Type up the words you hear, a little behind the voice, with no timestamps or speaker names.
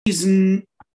The reason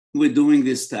we're doing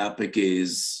this topic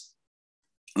is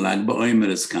Lag BaOmer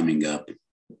is coming up.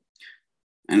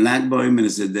 And Lag BaOmer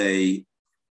is a day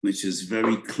which is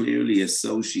very clearly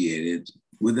associated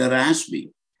with the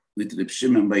Rashbi, with Reb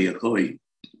Shimon bar Yochai.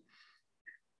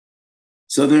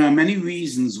 So there are many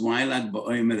reasons why Lag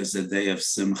BaOmer is a day of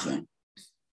Simcha.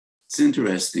 It's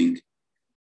interesting.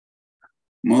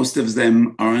 Most of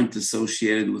them aren't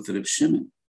associated with Reb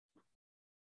Shimon.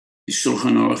 The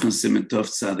Shulchan Aruch and Siman Tov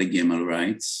Tzaddik Gimel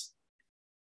writes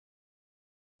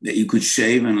that you could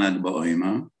shave on Lag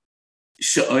BaOmer,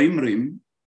 she'oimrim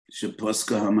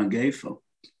she'poska ha'magefo.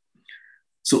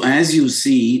 So as you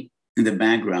see in the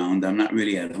background, I'm not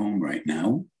really at home right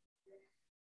now.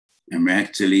 I'm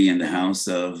actually in the house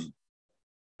of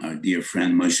our dear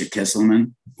friend Moshe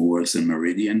Kesselman, who works in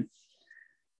Meridian.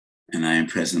 And I am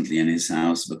presently in his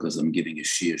house because I'm giving a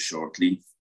shiur shortly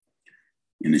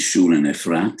in a shul in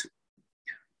Efrat.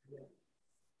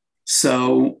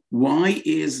 So why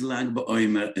is Lag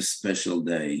BaOmer a special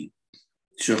day?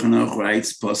 Shulchan Aruch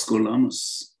writes, Poskol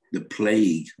Amos, the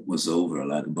plague was over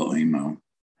Lag BaOmer.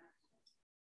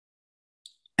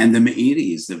 And the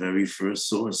Meiri is the very first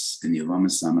source in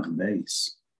Yevamah Samach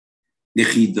Beis. The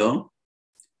Chido,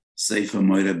 Sefer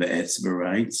Moira Be'etzber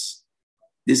writes,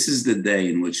 this is the day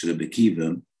in which Rebbe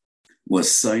Akiva was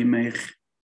Saimech,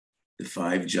 the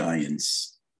five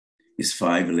giants, his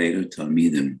five later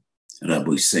Talmidim,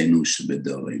 Rabbi Seinu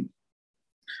Shebedorim.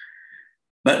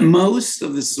 But most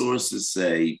of the sources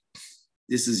say,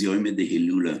 this is Yom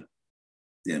Hilula,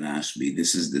 the Rashbi,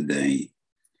 this is the day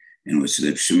in which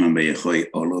Reb Shimon bar Yochai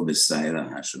Olo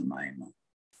B'Saira Hashemayma.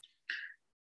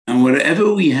 And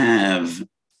whatever we have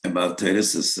about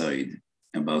Teres Aside,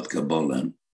 about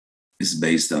Kabala, is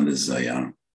based on the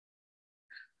Zohar.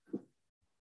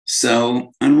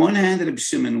 So, on one hand, Reb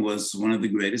Shimon was one of the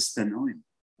greatest Tanoim.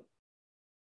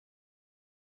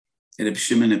 Reb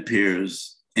Shimon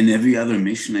appears in every other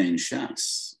Mishnah in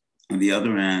Shas. On the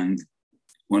other hand,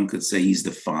 one could say he's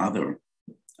the father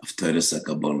of Teres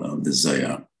HaKabbalah, of the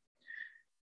Zohar.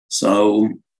 So,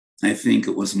 I think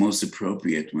it was most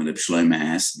appropriate when Reb Shlomo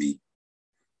asked me,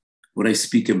 would I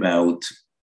speak about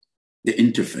the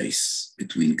interface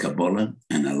between Kabbalah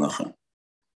and Halacha?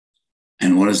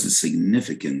 And what is the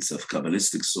significance of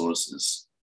Kabbalistic sources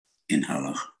in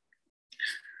Halacha?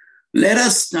 Let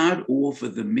us start off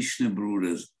with the Mishnah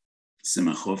Berurah,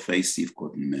 Simachot Sif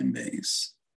Koten Mem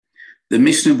Beis. The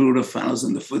Mishnah Berurah follows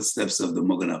in the footsteps of the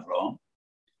Mogen Avraham,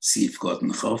 Sif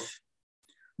Koten Chof,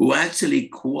 who actually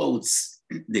quotes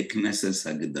the Knesset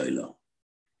HaGedolah.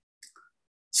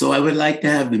 So I would like to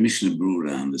have the Mishnah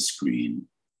Berurah on the screen.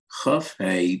 Chof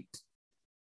Hei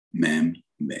Mem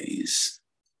Beis.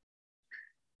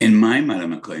 In my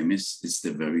Maramakoimis, it's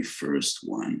the very first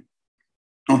one.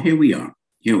 Oh, here we are.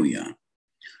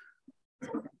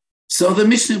 So the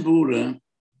Mishnah Berurah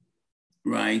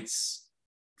writes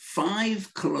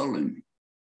 5 kololim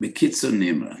b'kitzur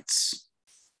nimratz.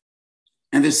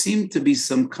 And there seem to be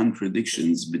some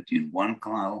contradictions between one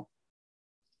klal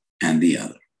and the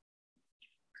other.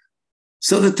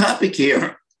 So the topic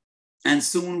here, and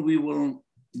soon we will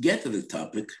get to the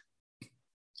topic,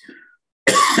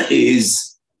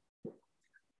 is,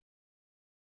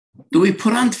 do we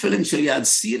put on tefillin shel yad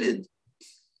seated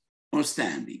or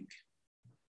standing?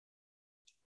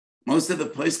 Most of the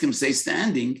poskim say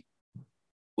standing.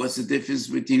 What's the difference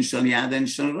between shel yad and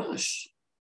shel rosh?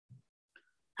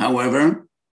 However,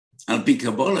 al pi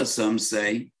Kabbalah, some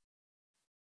say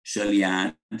shel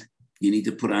yad, you need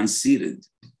to put on seated.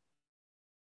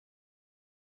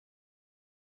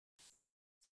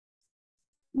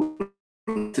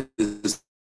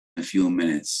 A few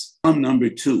minutes. Number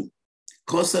 2.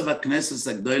 Kosav HaKnesses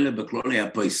HaGdolah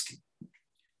B'klolei HaPoskim.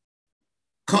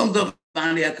 Kol davar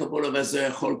HaKabbalah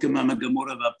v'Zohar chol k'mam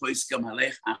HaGemora v'HaPoskim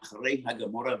halech achrei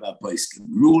HaGemora v'HaPoskim.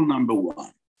 Rule number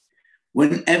 1.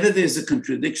 Whenever there's a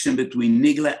contradiction between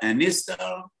Nigla and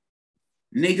Nistar,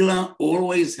 Nigla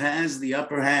always has the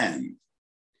upper hand.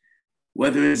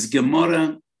 Whether it's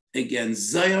Gemora against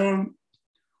Zohar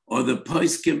or the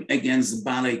Poskim against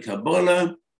Balei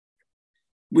Kabbalah,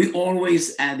 we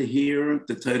always adhere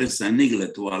to Teres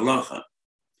HaNigla, to Halacha,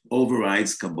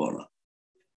 overrides Kabbalah.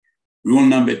 Rule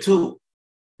number 2,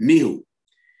 Mihu.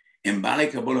 In Balei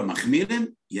Kabbalah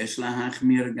machmirim, yesh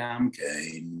lahachmir gam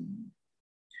kein.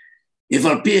 If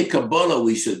al pi Kabbalah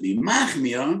we should be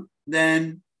machmir,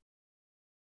 then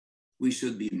we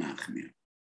should be machmir.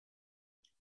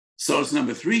 Source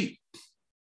number 3,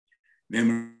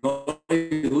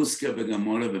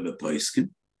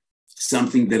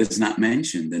 something that is not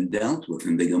mentioned and dealt with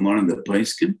in the Gemara and the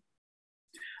Poskim.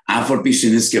 אף על פי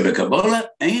שנזכה בקבלה,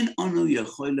 אין אנו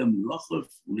יכולים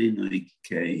לחוף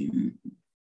לנויקים.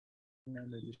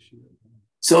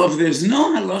 So if there's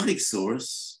no halachic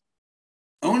source,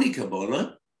 only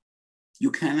Kabbalah,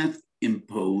 you cannot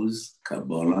impose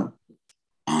Kabbalah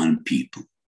on people.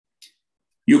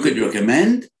 You could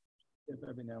recommend,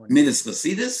 Midas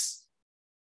Chasidus,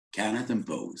 cannot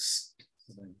impose.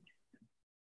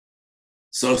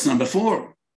 Source number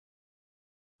 4.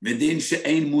 ודין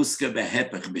שאין מוסקה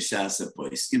בהפך בשעס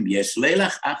הפויסקים, יש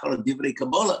לילך אחר דברי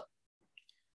קבלה.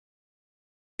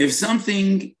 If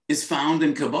something is found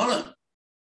in Kabbalah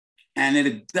and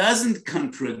it doesn't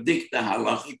contradict the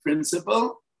halachic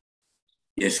principle,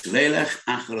 יש לילך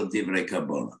אחר דברי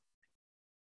קבלה.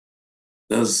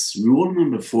 Does rule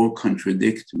number 4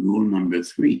 contradict rule number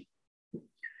 3?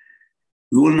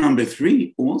 Rule number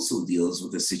 3 also deals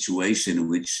with a situation in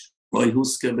which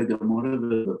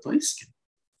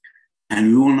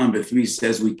and rule number 3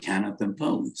 says we cannot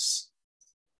impose.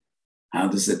 How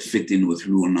does that fit in with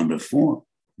rule number 4?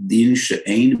 Din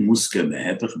she'ein muska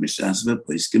behepech b'shas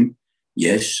v'poiskim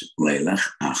yesh leilach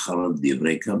achar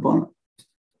divrei kabbalah.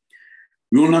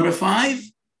 Rule number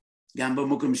 5, gam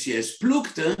b'mukim sheyesh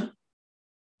plukta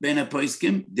ben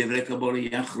ha'poiskim divrei kabbalah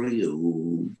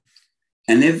yachriyu.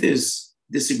 And if there's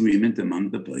disagreement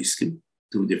among the poiskim,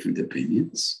 2 different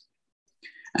opinions,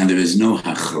 and there is no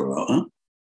hachra'ah,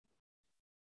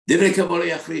 divrei kabbalah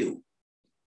yachriyu.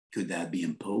 Could that be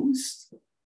imposed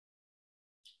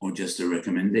or just a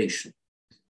recommendation?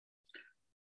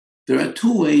 There are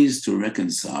 2 ways to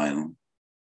reconcile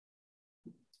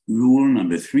rule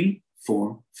number 3,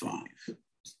 4, 5.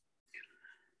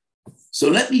 So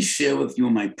let me share with you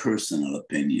my personal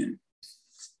opinion.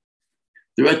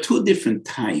 There are 2 different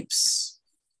types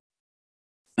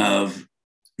of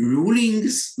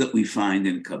rulings that we find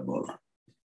in Kabbalah.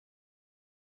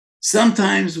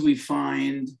 Sometimes we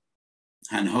find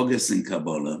hanhogas in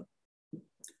Kabbalah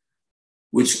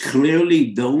which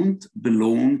clearly don't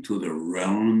belong to the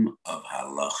realm of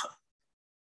halacha.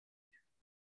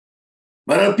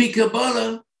 But al pi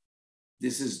Kabbalah,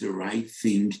 this is the right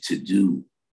thing to do.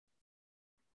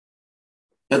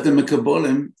 But the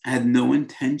Mekabolim had no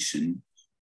intention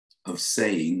of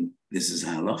saying this is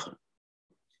halacha.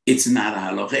 It's not a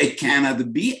halacha. It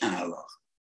cannot be a halacha.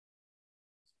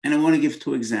 And I want to give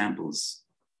 2 examples.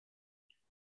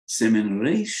 Simen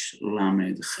Reish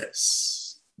Lamed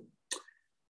Ches.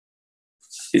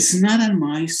 It's not on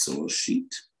my source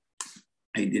sheet.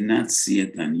 I did not see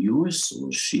it on your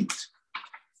source sheet.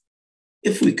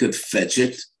 If we could fetch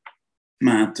it,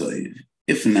 ma'atoiv.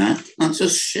 If not, I'll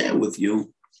just share with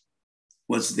you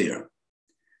what's there.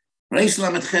 Reish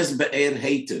Lamed Ches Be'er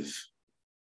Heitev.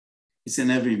 It's in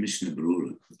every Mishnah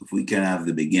Berurah. If we can have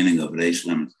the beginning of Reish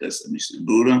Lamed Ches Mishnah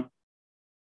Berurah,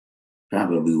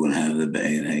 probably we'll have the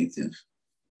Be'er Heitev.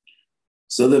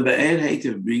 So the Be'er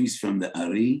Heitev brings from the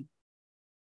Ari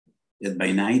that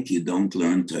by night you don't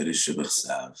learn Torah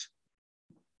Shebachsav,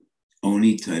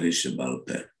 only Torah Shebal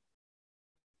Peh.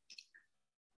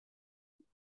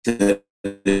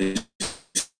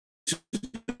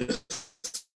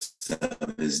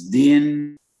 Is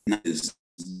din, is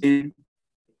din,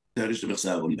 Torah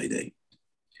Shebachsav only by day.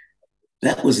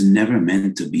 That was never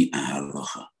meant to be a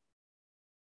halacha.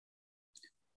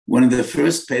 One of the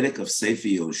first perek of Sefer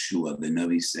Yoshua, the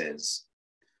Navi says,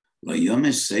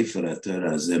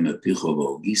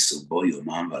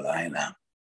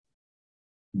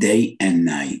 day and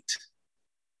night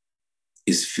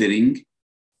is fitting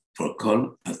for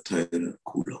kol HaTorah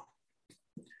kulo.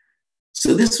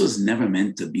 So this was never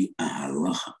meant to be a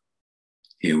halacha.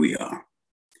 Here we are.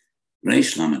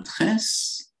 Reish Lamed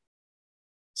Ches,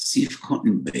 Sif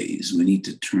Cotton Bays. We need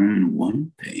to turn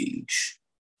 1 page.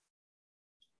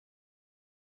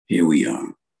 Here we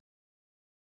are.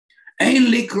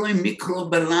 Ein likroi mikro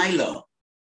belayla.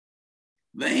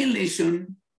 Ve'ein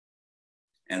lishon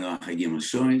elo hagim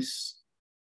hashois.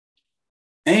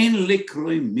 Ein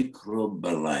likroi mikro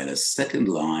belayla. Second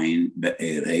line,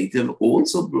 be'er heitev,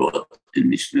 also brought in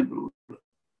Mishnah Berurah.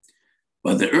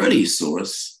 But the early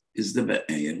source is the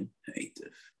be'er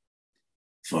heitev.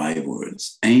 5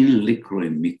 words. Ein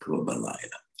likroi mikro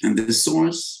belayla. And the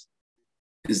source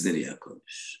is the Riyah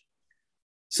Kodesh.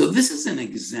 So this is an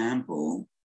example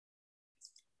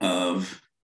of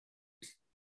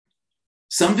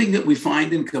something that we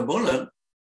find in Kabbalah,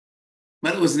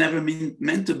 but it was never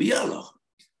meant to be Allah.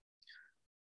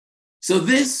 So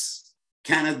this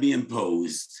cannot be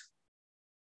imposed.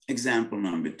 Example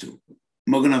number 2.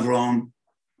 Mogen Avraham.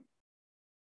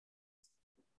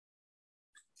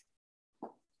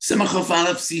 Simcha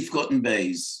Aleph Sif Cotton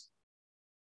Bays.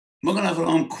 Mogen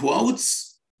Avraham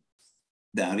quotes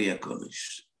the Riyah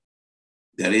Kodesh.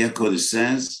 The Ari HaKodesh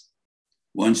says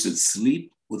one should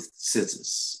sleep with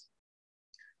tzitzis,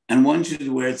 and one should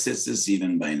wear tzitzis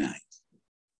even by night.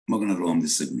 Magen Avraham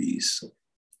disagrees.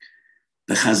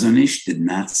 The Chazon Ish did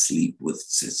not sleep with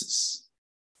tzitzis.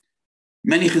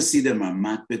 Many Hasidim are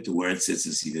makbid to wear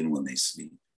tzitzis even when they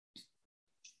sleep.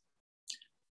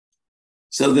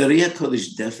 So the Ari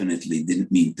HaKodesh definitely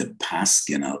didn't mean to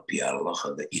paskin al pi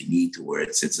halacha that you need to wear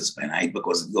tzitzis by night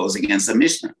because it goes against the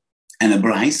Mishnah and a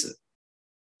Braisa.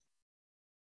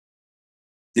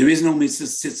 There is no mitzvah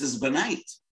tzitzis by night.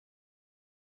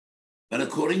 But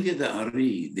according to the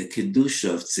Ari, the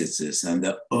kedusha of tzitzis and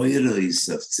the oiros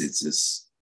of tzitzis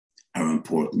are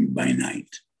important by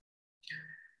night.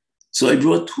 So I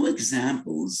brought two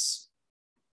examples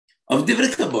of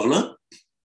divrei Kabbalah,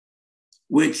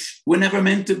 which were never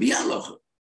meant to be halacha.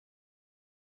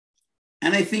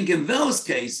 And I think in those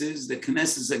cases, the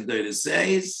Knesset Hagdolah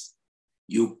says,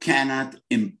 you cannot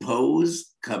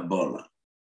impose Kabbalah.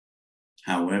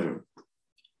 However,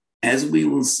 as we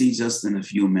will see just in a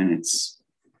few minutes,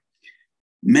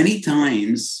 many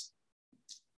times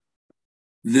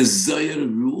the Zohar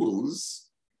rules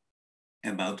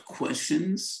about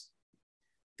questions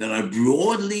that are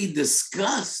broadly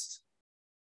discussed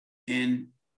in,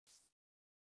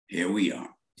 here we are.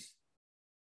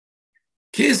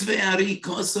 Kisve Ari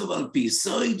Kosov al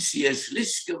Pisoid Sheyesh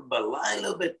Lishkev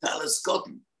Balayla Betalas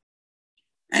Cotton.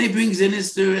 And he brings in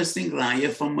his interesting raya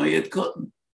from Moed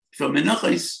Cotton, from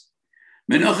Menachos.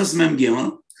 Menachos Mem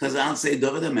Gimel, Chazal say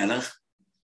David HaMelech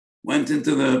went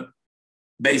into the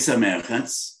Beis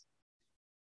HaMerchatz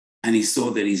and he saw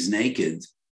that he's naked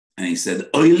and he said,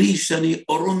 Oili Shani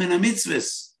Oru Min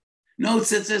HaMitzvahs. No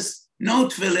tzitzis, no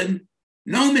tefillin,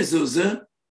 no mezuzah.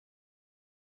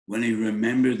 When he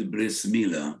remembered the Bris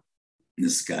Milah,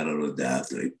 Niskara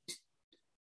Rodatri.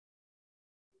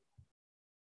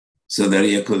 So the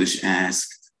Ari HaKodesh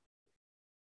asked,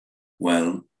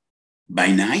 well, by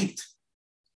night,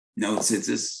 no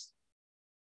tzitzis,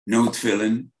 no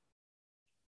tefillin.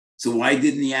 So why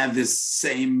didn't he have this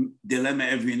same dilemma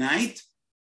every night?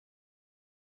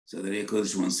 So the Ari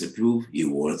HaKodesh wants to prove he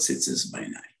wore tzitzis by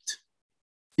night.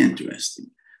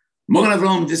 Interesting. Magen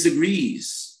Avraham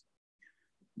disagrees.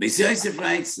 Beis Yosef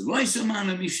writes, Lo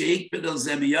yishomanu mi sheikped al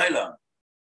zeh miyayla.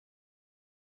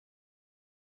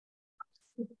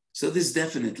 So this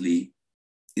definitely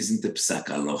isn't the psak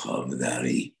halacha of the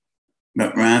Ari,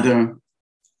 but rather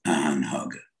a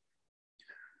hanhaga.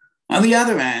 On the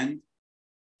other hand,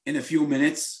 in a few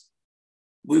minutes,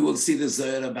 we will see the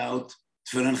Zohar about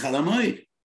Tefillin Chalamoid,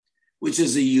 which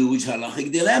is a huge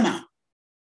halachic dilemma.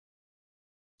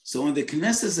 So when the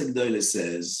Knesset Hagdolah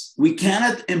says, we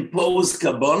cannot impose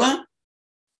Kabbalah,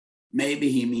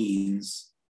 maybe he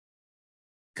means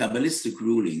Kabbalistic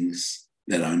rulings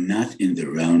that are not in the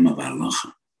realm of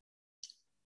halacha.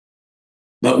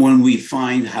 But when we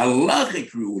find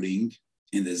halachic ruling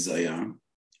in the Zohar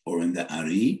or in the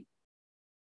Ari,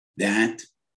 that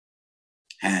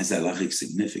has halachic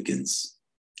significance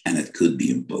and it could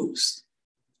be imposed.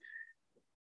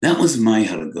 That was my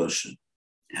haragosha.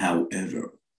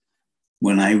 However,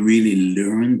 when I really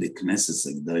learned the Knesset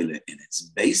Hagdolah in its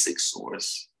basic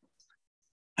source,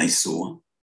 I saw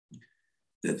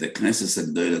that the Knesset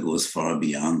Hagdolah goes far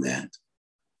beyond that.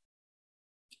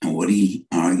 And what he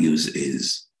argues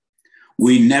is,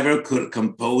 we never could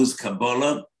compose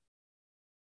Kabbalah,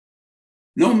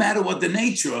 no matter what the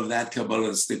nature of that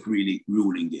Kabbalistic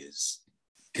ruling is.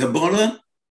 Kabbalah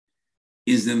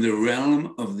is in the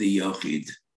realm of the Yochid.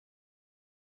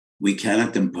 We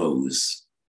cannot impose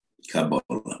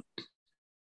Kabbalah.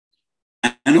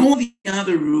 And all the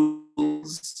other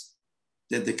rules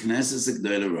that the Knesset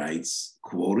Hagdolah writes,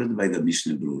 quoted by the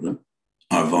Mishnah Brura,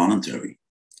 are voluntary.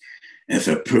 If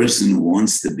a person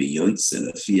wants to be Yotze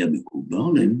Lafia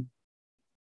Mekubalim,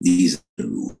 these are the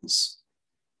rules.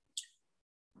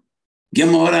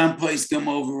 Gemara and Poskim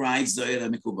overrides Zohar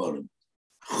Mekubalim.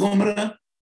 Chumra,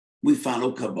 we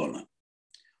follow Kabbalah.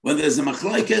 When there's a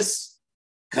machlokes,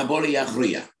 Kabbalah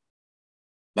Yachriya.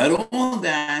 But all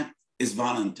that is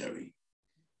voluntary.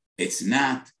 It's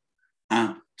not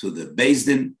up to the Beis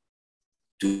Din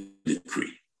to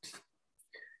decree.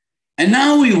 And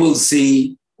now we will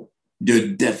see there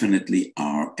definitely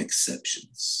are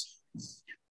exceptions.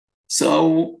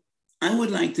 So I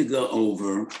would like to go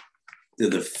over to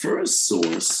the first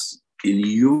source in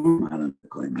your Maran,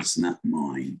 it's not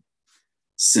mine,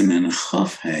 Simen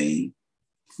Chaf Hei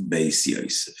Beis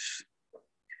Yosef.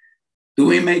 Do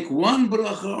we make one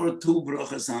bracha or two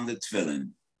brachas on the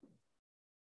tefillin?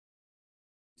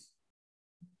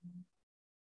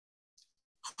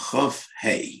 Chaf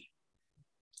Hei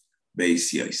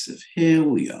Beis Yosef. Here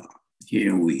we are.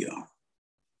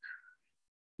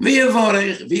 I'm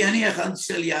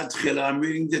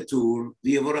reading the Tur.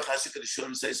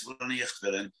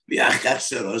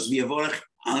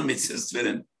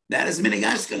 That is minig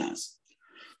Ashkenaz.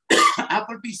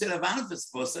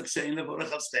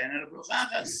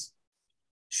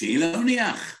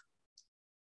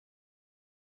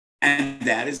 And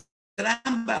that is the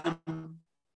Rambam.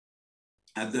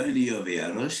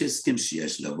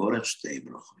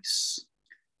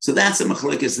 So that's a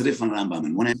machlokes Rif and Rambam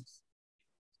on one hand,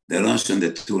 the Rosh and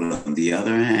the Tur on the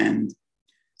other hand.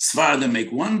 Sfardim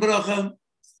make one bracha,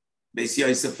 Beis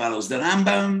Yosef follows the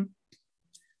Rambam,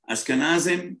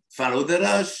 Ashkenazim follow the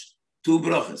Rosh, two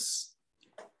brachas.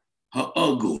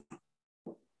 Ha'ogul,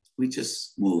 we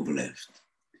just move left.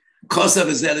 Kosav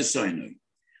is el shoynoi.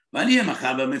 ואני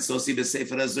המחבר מצוסי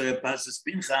בספר הזוהר פרשת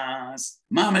פנחס,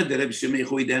 מה עמד רב שמעי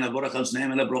חוידן לבורך על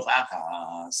שניהם אל ברוך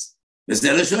אחס,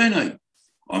 וזה לשוינוי.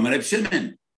 אומר רב שמן,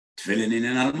 תפילין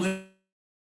אינן על מוי,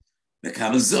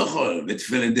 לקבל זוכר,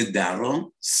 ותפילין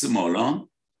דדרו, שמאלו,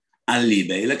 על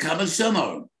ליבי לקבל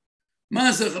שומר.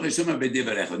 מה זוכר ושומר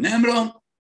בדבר אחד? נאמרו,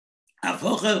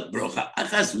 הפוכר ברוך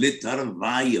אחס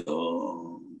לתרוויו.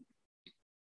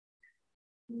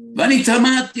 ואני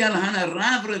תמדתי על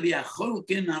הנרב רבי יכול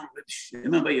כן הרב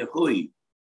שמע ויחוי.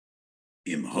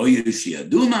 אם הויו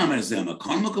שידעו מה אמר זה,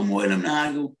 מכל מקום הוא אלם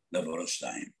נהגו לבוא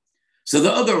שתיים. So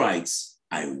the other writes,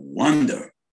 I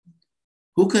wonder,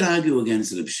 who could argue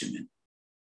against Reb Shimon?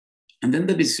 And then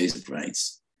the Beis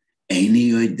writes, איני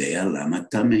יודע למה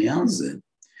תמה על זה.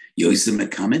 יוסף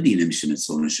מכמה דינים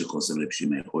שמצלנו שחוסר רב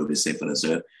שמעי יחוי בספר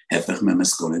הזוהר, הפך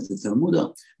ממסכונת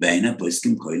לתלמודו, ואין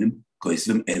הפוסקים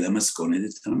כוספים אלא מסכונת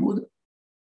לתלמודו.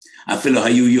 אפילו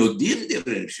היו יודעים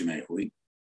דברי רב שמעי יחוי,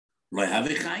 לא היה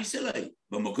חי שלי,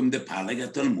 במקום דפלג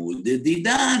התלמוד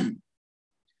דידן.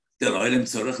 דלא היה להם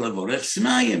צורך לבורך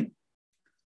שניים.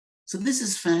 So this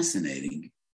is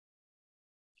fascinating.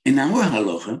 In our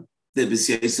halacha, the Beis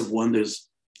Yosef wonders,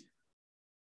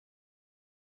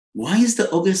 why is the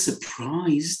Oger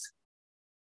surprised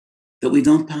that we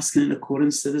don't paskin in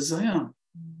accordance to the Zohar?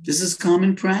 This is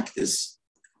common practice.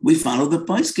 We follow the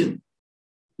paskin.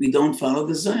 We don't follow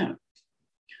the Zohar.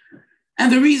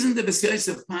 And the reason the Beis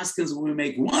Yosef paskins when we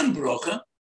make one brocha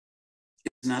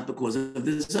is not because of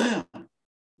the Zohar,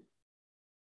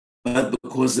 but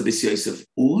because the Beis Yosef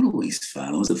always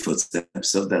follows the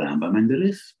footsteps of the Rambam and the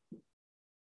Rif.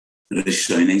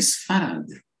 Rishonei Sfarad.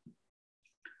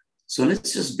 So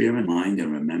let's just bear in mind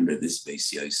and remember this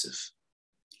Beis Yosef.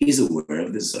 He's aware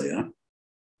of the Zohar,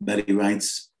 but he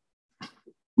writes,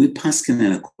 we paskin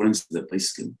in accordance to the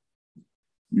paskin,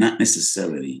 not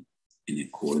necessarily in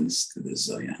accordance to the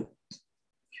Zohar.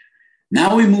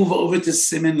 Now we move over to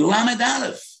Siman Lamed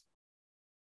Aleph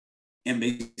in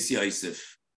Beis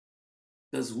Yosef.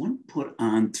 Does one put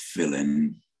on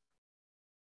tefillin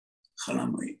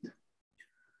chalamoid?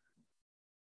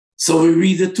 So we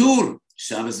read the Tur.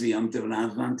 Shabbos v'yom tov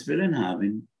la'avan tefillin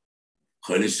havin.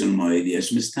 Chodesh shel moed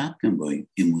yesh mistapken boy.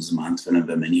 Im uzman tefillin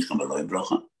v'menichan v'loi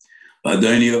brocha.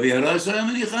 V'adoni yovi harash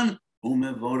v'menichan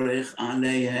u'mevorech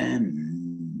aleihem.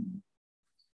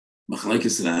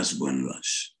 Machlokes Rash bon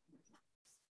Rosh.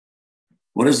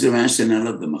 What is the rationale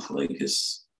of the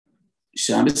machlokes?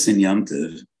 Shabbos and Yom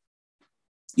Tov,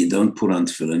 you don't put on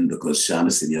tefillin because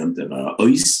Shabbos and Yom Tov are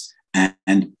ois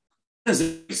and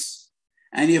ois.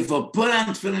 And if you put on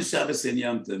tefillin Shabbos and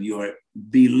Yom Tov, you are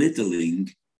belittling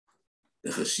the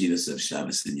chashivas of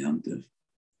Shabbos and Yom Tov.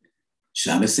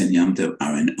 Shabbos and Yom Tov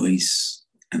are an ois,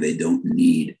 and they don't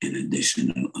need an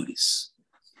additional ois.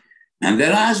 And the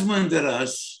Rashba and the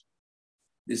Rosh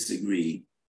disagree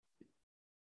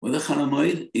whether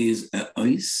chalamoid is an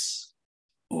ois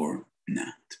or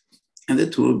not. And the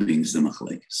Tur brings the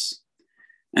machlekes.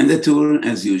 And the Tur,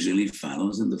 as usually,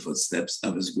 follows in the footsteps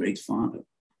of his great father.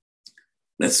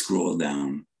 Let's scroll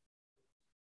down.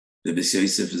 The Beis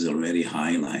Yosef is already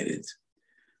highlighted.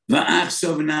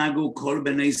 ועכשיו נהגו כל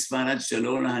בני ספרד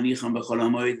שלא להניחם בחול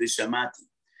המועד ושמעתי.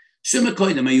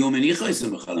 שמקודם היו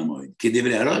מניחויסם בחול המועד,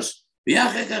 כדברי הראש,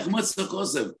 ואחר כך מצא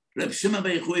כוסף, רב שמע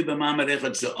ביחוי במאמר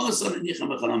אחד שאוסר להניחם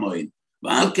בחול המועד,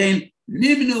 ועל כן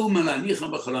נמנעו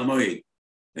מלהניחם בחול המועד.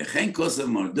 וכן כוסף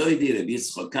מורדוידי רב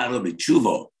יצחק קרא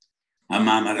בתשובו.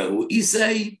 המאמר ההוא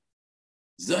איסאי,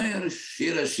 זוהר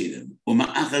שיר השירים,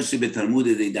 ומאחר שבתלמוד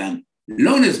דידן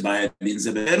לא נסבר דין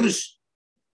זה בפירוש,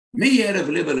 מערב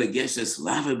לב לגשס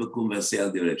לבה בקום ועשה על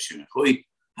דרב שמחוי,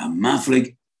 המפלג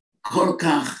כל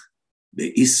כך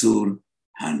באיסור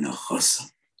הנחוסה.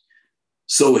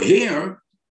 So here,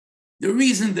 the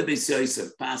reason the Beis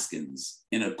Yosef paskins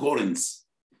in accordance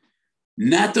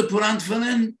not to put on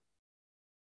tefillin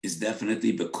is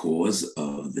definitely because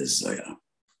of the Zohar.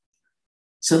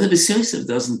 So the Beis Yosef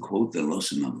doesn't quote the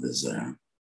Lashon of the Zohar,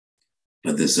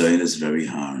 but the Zohar is very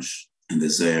harsh. And the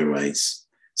Zohar writes,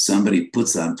 somebody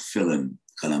puts on tefillin,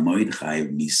 Chalamoid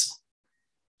Chayiv Misa.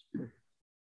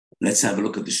 Let's have a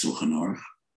look at the Shulchan Aruch.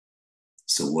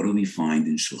 So what do we find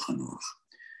in Shulchan Aruch?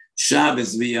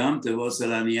 Shabbos v'yom tevos el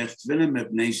aniach tefillin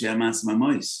mepnei she'amatz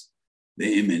mamois.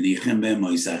 Ve'im menichem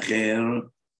be'mois acher,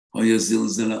 hoyo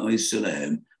zilzel ha'ois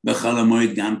shelehem. B'chol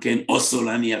ha'moed gam ken oso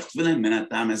l'aniach tefillin min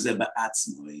ha'tam hazeh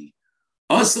ba'atzmoi.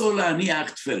 Oso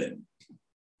l'aniach tefillin.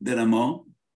 Deramo,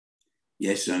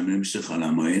 yesh אומרים שחול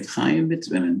המועד חיים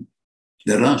בתפילין.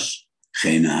 דרש,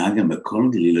 כן נהגם בכל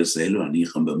גלילות אלו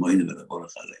הניחם במועד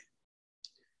ולבורך עליהם.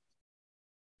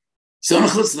 So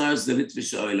nachlitz naus the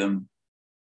Litvish Oilam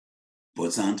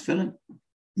puts on tefillin,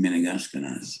 minig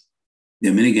Ashkenaz. The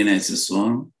minig in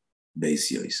Etzisol, Beis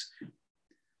Yosef.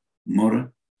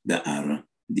 Mora, the Ara,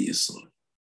 the Yisol.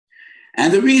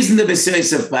 And the reason the Beis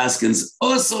Yosef paskins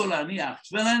also laniach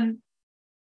tefillin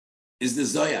is the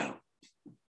Zohar.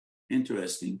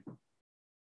 Interesting.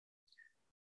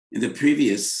 In the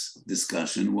previous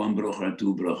discussion, one brocha,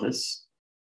 two brochas,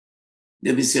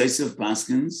 the Beis Yosef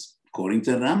paskins, according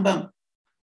to Rambam,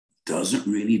 doesn't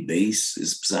really base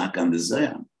his psak on the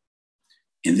Zohar.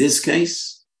 In this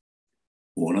case,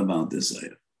 all about the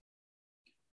Zohar.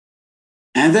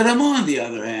 And the Ramah, on the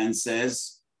other hand,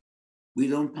 says, we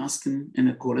don't paskin in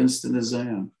accordance to the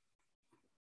Zohar,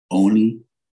 only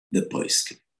the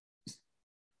poskim.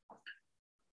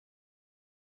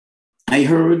 I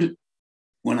heard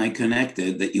when I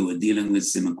connected that you were dealing with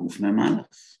Siman Kuf Mem Aleph.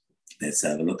 Let's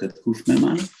have a look at Kuf Mem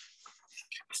Aleph.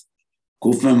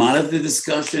 Kuf Mem Aleph, the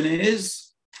discussion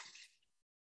is,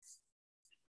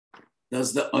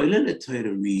 does the Oile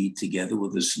LeTorah read together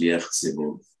with the Shliach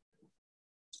Tzibur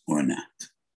or not?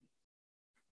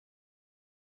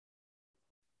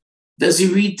 Does he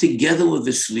read together with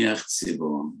the Shliach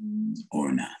Tzibur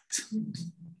or not?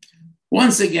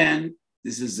 Once again,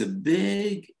 this is a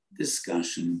big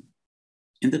discussion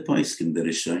in the Poskim, the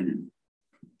Rishonim.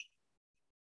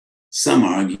 Some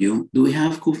argue, do we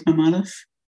have Kuf Mem Aleph?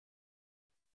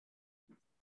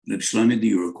 Reb Shlomo, do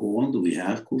you recall, do we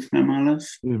have Kuf Mem Aleph?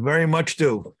 We very much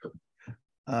do.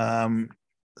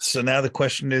 So now the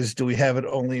question is, do we have it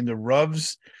only in the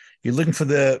Ravs? You're looking for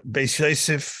the Beis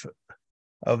Yosef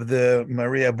of the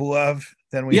Maria Buav.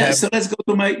 Then we have. So let's go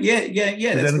to my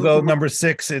Then go number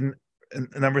 6 in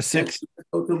number 6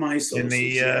 go to my sources, in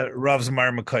the Rav's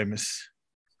Mar Mekaymis.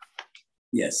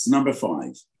 Yes, number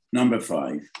 5. Number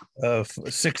 5.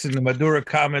 6 in the Madura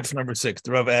comments. Number 6.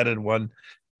 The Rav added one,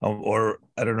 or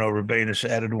I don't know. Rebbeinu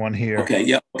added one here. Okay.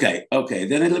 Yeah. Okay.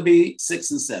 Then it'll be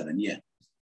 6 and 7. Yeah.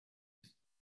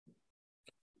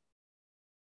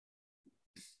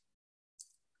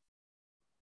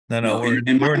 No,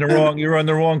 you're on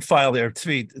the wrong file there,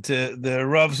 Tzvi. To the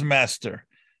Rav's master,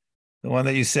 the one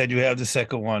that you said you have the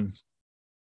second one.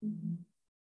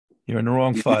 You're in the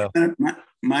wrong file.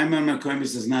 My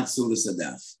Makomis is not Sula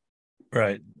Sadaf.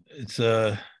 Right. It's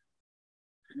a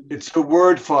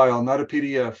Word file, not a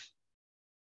PDF.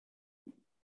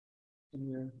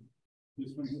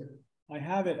 This one here. I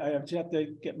have it. I just have to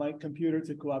get my computer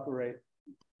to cooperate.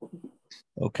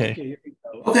 Okay. Here we go.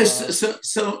 Okay,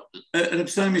 so Reb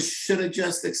Shlomo should have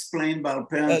just explained about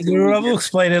parents. We'll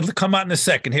explain it. Come out in a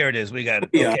second. Here it is. We got it.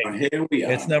 Here we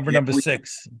are. It's number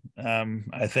 6.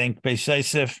 I think Beis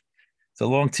Yosef. It's a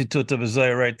long titut of a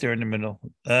Zohar right there in the middle.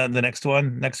 The next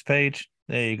one, next page.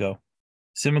 There you go.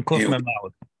 Siman Kuf Mem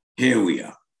Aleph. Here we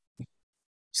are.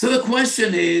 So the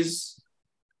question is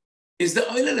the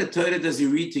Oile LeTorah, does he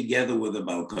read together with the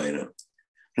Baal Koira?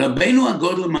 Rabbeinu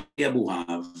HaGodel Maria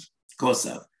Buhav,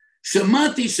 Kosav,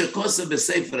 שמעתי שכוסף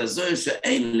בספר הזוהר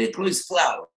שאין לקרוס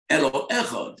כלל, אלא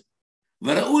אחד,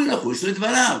 וראוי לחוש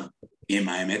לדבריו. אם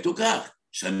האמת הוא כך,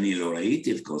 שאני לא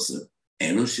ראיתי את כוסף,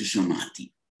 אלא ששמעתי.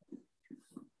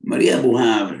 Maria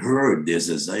Buhav heard there's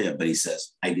a Zohar, but he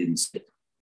says, I didn't see it.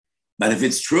 But if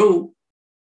it's true,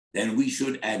 then we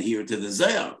should adhere to the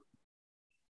Zohar.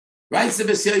 Right,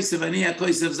 Beis Yosef, ani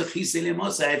HaKosef zechisi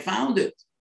limosai, I found it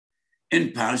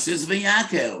in Parshas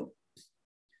Vayakel.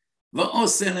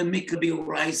 ועושה למיקרא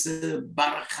ביורייסה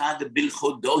ברכה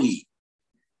דבלכודוהי,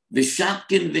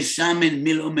 ושתקן ושמן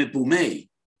מילו מפומי.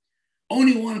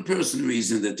 Only one person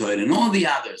reads in the Torah, and all the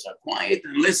others are quiet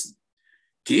and listen.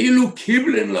 כאילו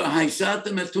קיבלן לו הישת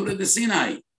המטורה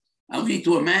דסיני. I need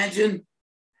to imagine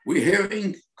we're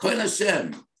hearing Kol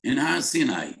Hashem in Har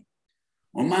Sinai.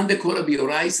 ומן דקורא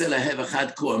ביורייסה להב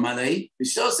אחד קורא מלאי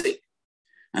ושוסק.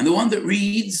 And the one that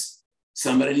reads,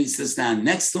 somebody needs to stand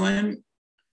next to him,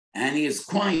 and he is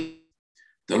quiet.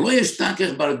 The lo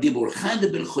yishtakech bar dibur chad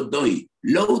bel chodoi,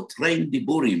 lo train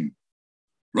diburim.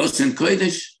 Roshan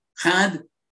Kodesh, Chad,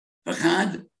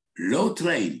 V'chad, Lo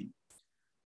Train.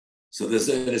 So the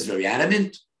Zohar is very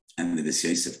adamant, and the Beis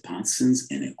Yosef Parsons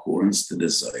in accordance to the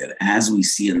Zohar, as we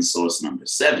see in source number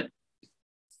 7.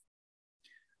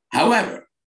 However,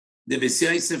 the Beis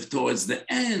Yosef, towards the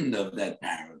end of that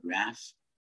paragraph,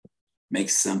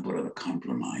 makes some sort of a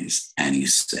compromise, and he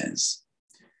says,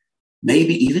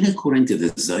 maybe even according to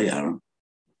the Zohar,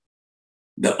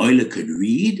 the Oila could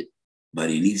read, but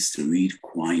he needs to read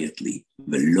quietly.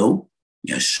 V'lo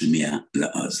yashmi'a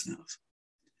la'aznav.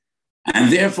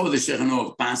 And therefore, the Shulchan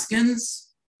Aruch paskins,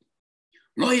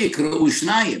 lo yikra'u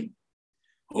shnayim,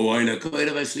 o Oila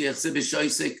koirav ha'shliach ze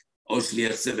b'shoisek, o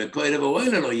shliach ze b'koirav, o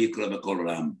Oila lo yikra b'kol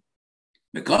ram.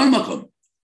 B'kol makom.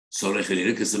 Tzorech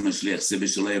lirikos ha'shliach ze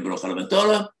b'sholei b'roch al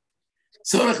v'torah,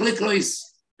 tzorech likrois,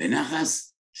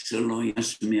 b'nachas shelo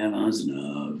yashmi'a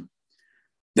la'aznav.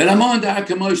 The Ramon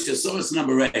Moshe, source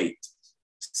number 8,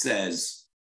 says,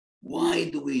 why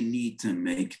do we need to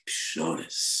make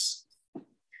pshoris?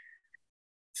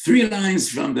 3 lines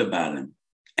from the bottom.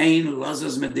 Ein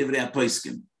lazos medivrei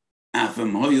apoiskim.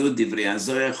 Afem hoyu divrei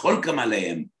azoya cholkam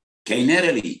aleim.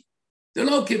 Keinereli. The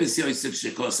lo kibes Yosef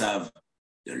shekosav.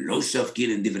 The lo shavkin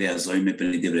in divrei azoya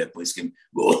mepeni divrei apoiskim.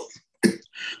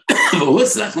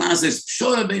 V'hutzlach lazos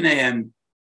pshora b'neihem.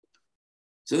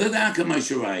 So the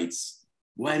Moshe writes,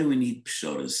 why do we need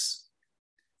pshoris?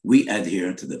 We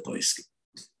adhere to the poskim.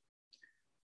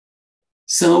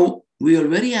 So we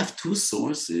already have 2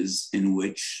 sources in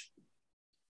which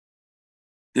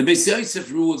the Beis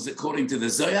Yosef rules according to the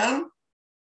Zohar,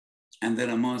 and the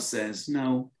Ramah says,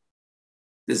 no,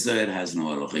 the Zohar has no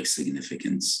halachic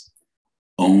significance,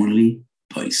 only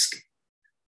poskim.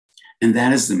 And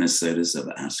that is the Meseres of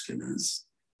Ashkenaz.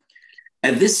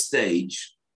 At this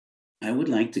stage, I would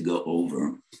like to go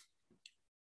over,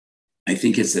 I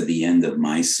think it's at the end of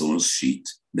my source sheet,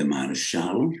 the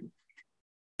Marshal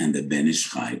and the Ben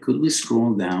Ish Chai. Could we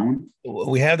scroll down?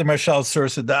 We have the Marshal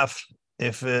source of Daf,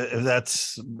 if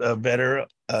that's better,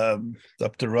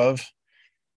 up to Rav.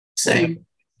 Same.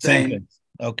 Thing.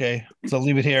 Okay, so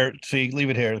leave it here. So you leave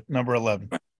it here, number 11.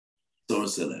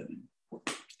 Source 11.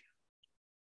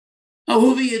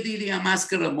 אהובי ידידי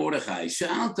המזכר מרדכי,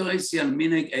 שאלת אותי על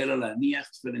מנהג אלא להניח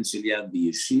תפילין של יד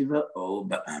בישיבה או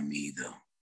בעמידה.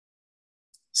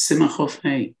 סימן חוף ה'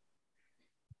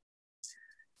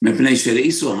 מפני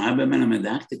שראיסו הרבה מן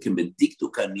המדקתקים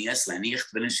בדקדוק הניאס להניח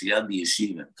תפילין של יד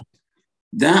בישיבה.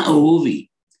 דע אהובי,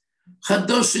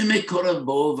 חדושים מקורב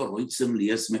בו ורוצם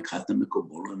ליאס מקחתם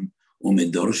מקובולם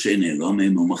ומדורשי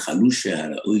נעלומם ומחלושי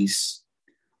הראויס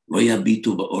לא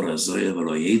יביטו באור הזויה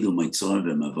ולא ידעו מיצור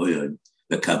ומבויו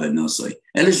וכוונוסוי.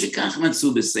 אלה שכך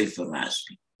מצאו בספר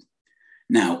רש"י.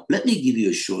 Now, let me give you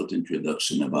a short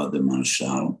introduction about the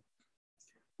Marshal.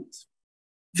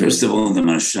 First of all, the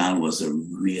Marshal was a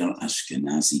real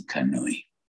Ashkenazi Kanoi.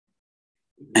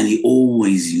 And he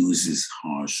always uses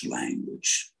harsh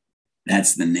language.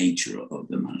 That's the nature of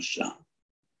the Marshal.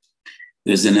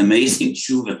 There's an amazing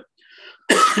tshuva.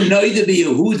 Noida be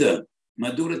Yehuda.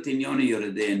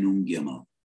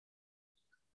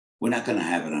 We're not going to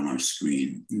have it on our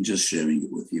screen. I'm just sharing it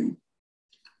with you.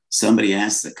 Somebody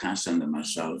asked the Kasha and the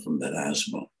Marshal from the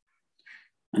Rashba.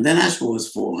 And the Rashba was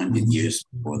 400 years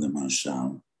before the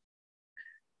Marshal.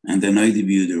 And the Noida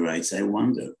Yehuda writes, I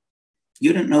wonder,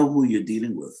 you don't know who you're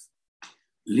dealing with.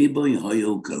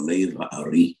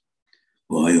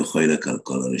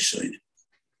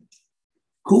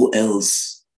 Who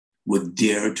else would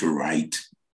dare to write?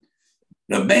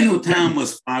 Rabbeinu Tam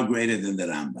was far greater than the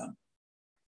Rambam.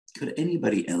 Could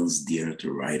anybody else dare to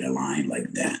write a line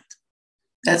like that?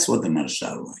 That's what the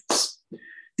Marshal writes.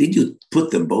 Did you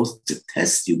put them both to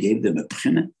test? You gave them a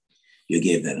pchina? You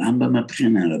gave the Rambam a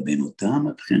pchina, Rabbeinu Tam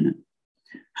a pchina?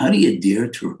 How do you dare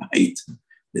to write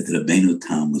that Rabbeinu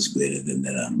Tam was greater than the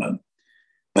Rambam?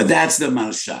 But that's the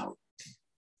Marshal.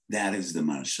 That is the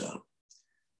Marshal.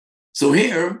 So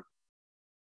here,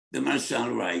 the Marshal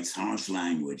writes harsh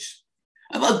language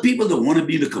about people that want to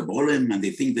be the Kabbalah and they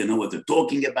think they know what they're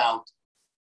talking about.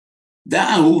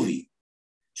 Da'ahuvi,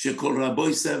 shekol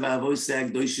raboisa v'avoisa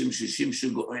agdoishim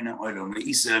shishim go'oina oilom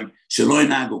le'isram shelo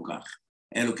inagu kach,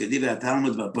 elo kediv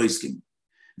ha'talmud v'apoiskim,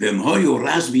 v'em hoyu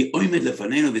rashbi oimed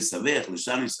lefanenu v'savech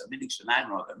l'shanu samidik shenayim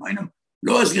ha'kamoinam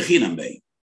lo ashgechinam bei,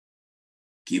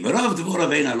 ki v'rav dvor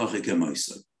avein aloche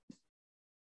kemoisod.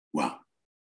 Wow.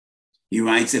 He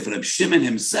writes, if Reb Shimon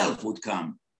himself would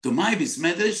come to my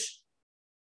bismedrash,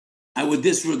 I would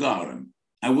disregard him.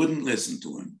 I wouldn't listen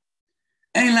to him.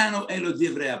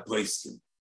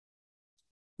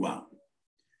 Wow.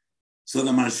 So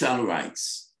the Marshal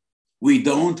writes, we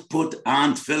don't put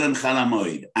on tefillin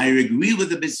chalamoid. I agree with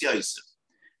the Beis Yosef,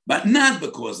 But not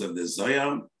because of the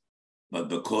Zohar, but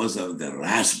because of the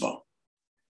Rashba.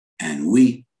 And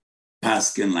we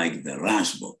paskin like the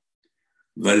Rashba.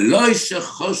 The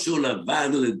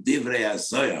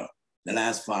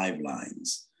last 5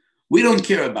 lines. We don't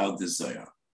care about the Zohar,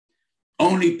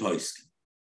 only poskin.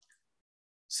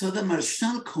 So the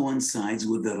Marshal coincides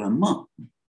with the Ramah,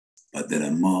 but the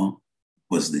Ramah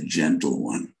was the gentle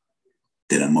one.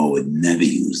 The Ramah would never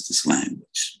use this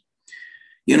language.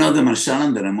 You know, the Marshal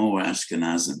and the Ramah were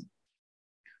Ashkenazim,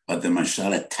 but the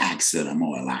Marshal attacks the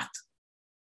Ramah a lot.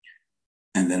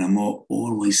 And the Ramah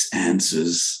always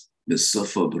answers the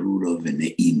Sofa Brura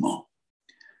V'Ne'imo.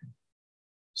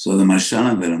 So the Marshal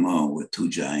and the Ramah were 2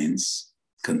 giants,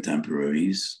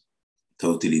 contemporaries,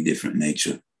 totally different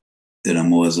nature. The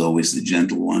Ramah is always the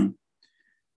gentle one,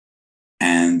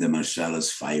 and the Marshal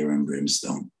is fire and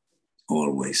brimstone,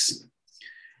 always.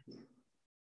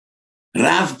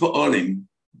 Rav Pa'olim,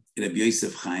 Rabbi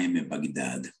Yosef Chaim in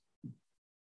Baghdad,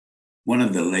 one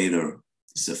of the later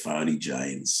Sephardi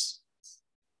giants,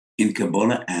 in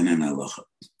Kabala and in Halacha.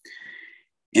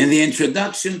 In the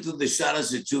introduction to the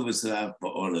Shalas Teshuvas Rav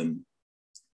Pa'olim,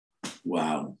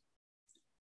 wow,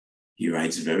 he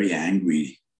writes very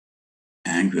angrily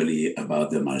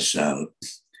about the Marshal.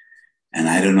 And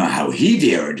I don't know how he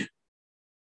dared,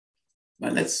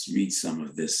 but let's read some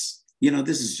of this. You know,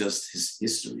 this is just his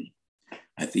history.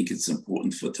 I think it's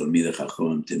important for Talmidei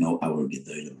Chacham to know our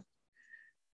Gedolim,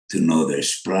 to know their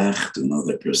sprach, to know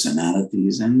their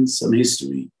personalities, and some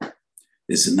history.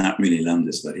 This is not really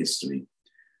lamdas, but history.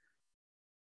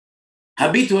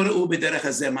 Habitu ra'u b'derech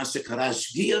hazeh ma shekara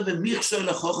shgiya v'michshol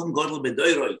lechocham godel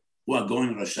b'doiroi hu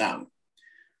agoin rasham.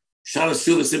 Shalas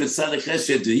Teshuvos Tzaddik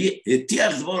Chesed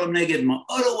hitiach dvorim neged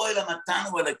ma'or oil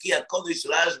matanu elaki hakodesh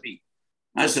Rashbi.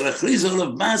 Asher achriz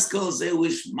olav maskol zeh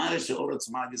u'ishmar she'oretz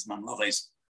magis mamlochis.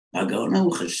 Haga'ona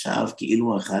hu chashav ki'ilu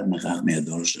achad mechachmei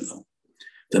hador shelo.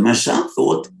 The Mashal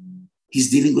thought he's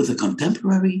dealing with a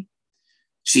contemporary.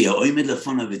 She'oimed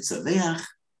lefonav v'tzaveach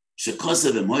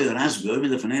shekosev v'moy Rashbi oimed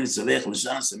lefonav v'tzaveach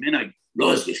l'shanas aminog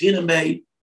lo ashkechirem bei.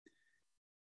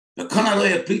 וכל הלא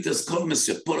יפליט אז כל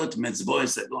מספורת מצבו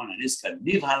יסגון, הניסקה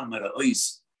נבהל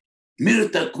מראויס,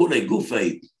 מירתה כולי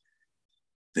גופי,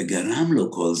 וגרם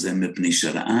לו כל זה מפני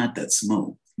שראה את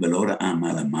עצמו, ולא ראה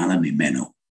מעלה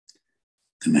ממנו.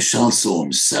 The Mashal saw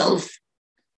himself,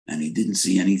 and he didn't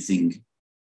see anything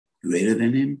greater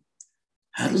than him.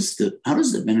 How does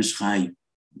the Ben Ish Chai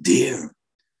dare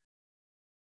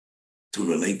to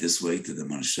relate this way to the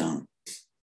Mashal?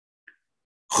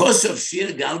 חושב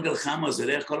שיר גלגל חמה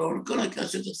זרח כל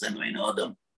הקשר תחסנו אין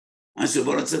אודם, אשר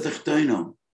בו רצה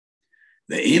תחתוינו.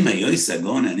 ואם היועס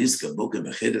הגון הניס כבוקר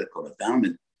בחדר כל התלמד,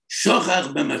 שוכח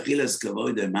במחילס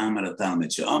כבוד המאמר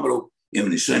התלמד, שאמרו, אם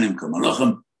נשונים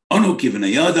כמלוכם, אנו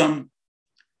כבני אדם.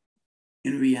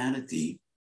 In reality,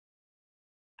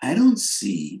 I don't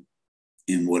see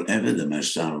in whatever the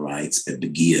Mashal writes a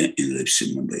begia in Reb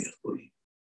Shimon bar Yochai.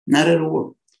 Not at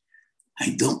all.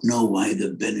 I don't know why the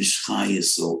Ben Ish Chai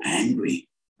is so angry.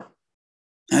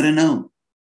 I don't know.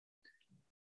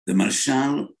 The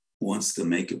Marshal wants to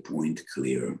make a point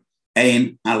clear.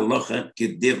 Ein halacha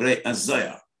kedivrei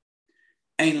hazohar.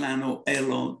 Ein lanu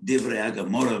elo divrei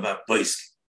hagamora v'haposkim.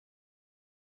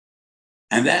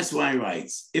 And that's why he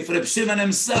writes, if Reb Shimon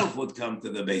himself would come to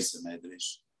the Beis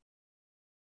Medrash,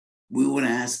 we would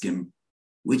ask him,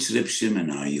 which Reb Shimon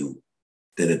are you?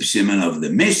 The Reb Shimon of the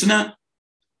Mishnah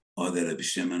or the Reb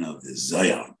Shimon of the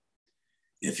Zohar?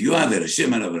 If you are the Reb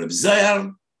Shimon of Reb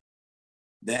Zohar,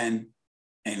 then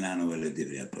ein lanu elo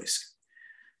divrei haposkim.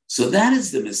 So that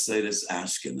is the Mesilas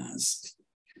Ashkenaz.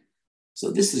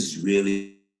 So this is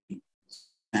really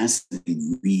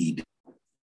fascinating read.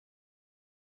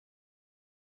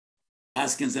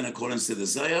 Paskins in accordance to the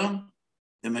Zohar,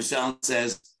 the Mashal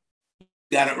says,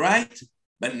 got it right,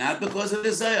 but not because of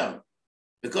the Zohar,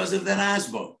 because of the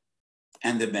Rashba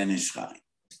and the Ben Ish Chai.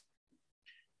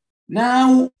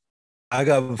 Now, I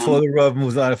got, before the Rav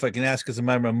moves on, if I can ask as a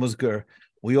member of Musgar,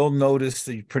 we all noticed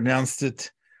that you pronounced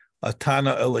it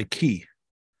Atana Eliki,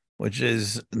 which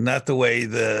is not the way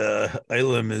the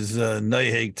Elam is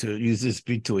noiheg to use this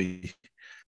bitui.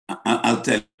 I'll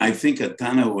tell you, I think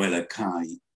Atana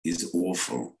Eliki is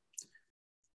awful.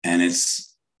 And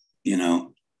it's, you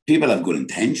know, people have good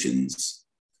intentions.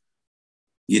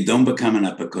 You don't become an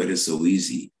apakoida so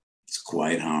easy. It's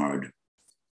quite hard.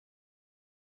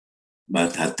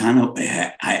 But Hatana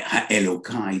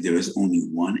Elokai, there is only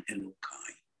one Elokai.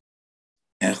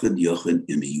 Echad Yochad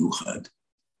Imiyuchad.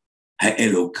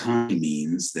 Elokai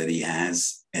means that he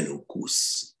has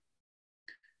Elokus.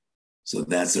 So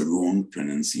that's a wrong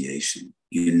pronunciation.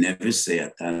 You never say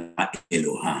Atana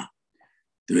Eloha.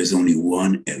 there is only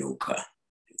one Eloka,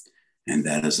 and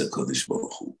that is a Kodesh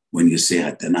Baruch Hu. When you say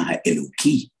Hatana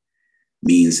HaEloki,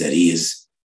 means that he is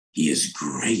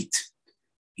great.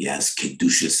 He has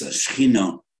Kedushas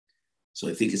HaShechina. So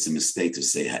I think it's a mistake to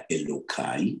say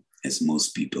HaElokai, as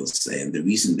most people say. And the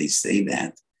reason they say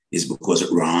that is because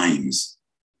it rhymes.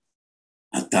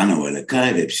 Hatana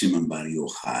HaElokai, Reb Shimon Bar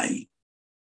Yochai.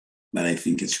 But I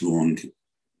think it's wrong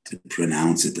to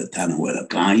pronounce it Hatana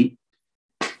HaElokai.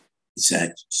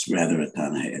 It's rather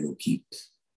Hatana HaEloki.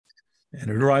 And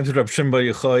it rhymes with Reb Shimon Bar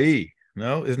Yochai.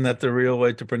 No, isn't that the real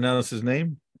way to pronounce his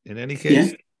name? In any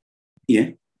case,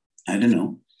 yeah. I don't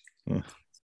know.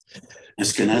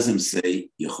 Ashkenazim say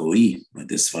Yochai, but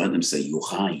the Sfaradim say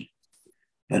Yochai.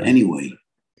 But anyway,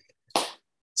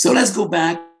 so let's go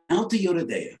back now to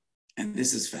Yoredeya, and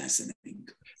this is fascinating.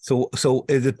 So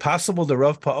is it possible the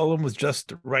Rav Pa'olam was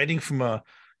just writing from a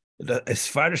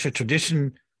Sephardic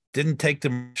tradition? Didn't take the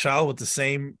mashal with the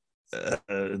same the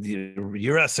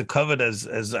Yiras covered as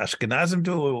Ashkenazim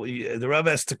do? The Rav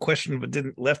asked the question but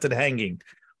didn't left it hanging.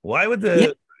 Why would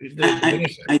I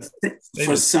think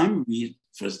for some reason,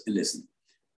 listen,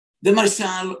 the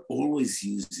Marshal always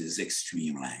uses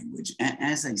extreme language.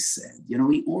 As I said,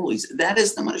 that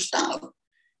is the Marshal.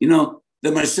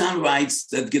 The Marshal writes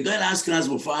that Gedol Ashkenaz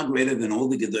were far greater than all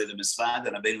the Gedolim Misfad,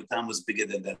 and Abenu Tam was bigger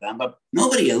than the Rambam.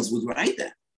 Nobody else would write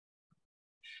that.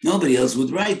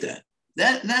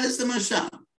 That is the Marshal.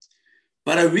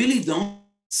 But I really don't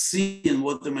see in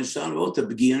what the Marshal wrote to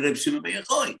begin Reb Shimon Bar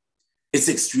Yochai. It's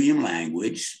extreme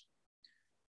language,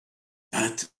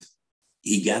 but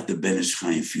he got the Ben Ish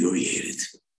Chai infuriated.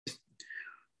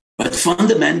 But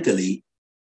fundamentally,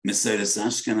 Meseres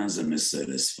Ashkenaz and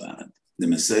Meseres Sfarad. The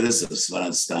Meseres of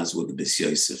Sfarad starts with the Bes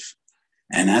Yosef.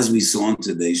 And as we saw in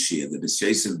today's Shia, the Bes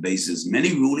Yosef bases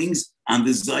many rulings on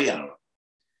the Zohar.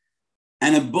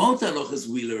 And in both halachas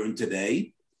we learn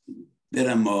today, the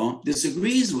Ramah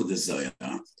disagrees with the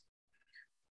Zohar.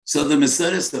 So the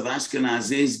Meseres of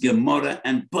Ashkenaz is Gemara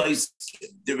and Poskim.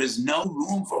 There is no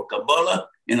room for Kabbalah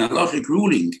in halachic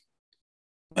ruling.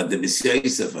 But the Bes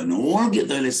Yosef and all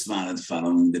Gedolei Sfarad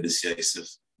following the Bes Yosef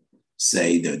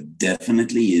say there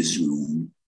definitely is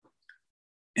room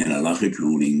in halachic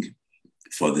ruling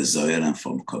for the Zohar and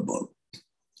for Kabbalah.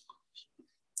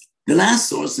 The last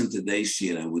source in today's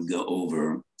sheet I would go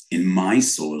over in my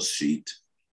source sheet,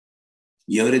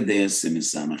 Yoredeya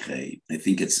Simisamachei. I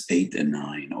think it's 8 and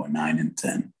 9 or 9 and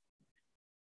 10.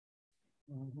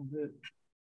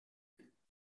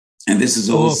 And this is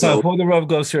also... before the Rav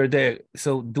goes here,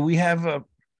 so do we have,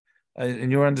 in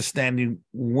your understanding,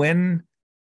 when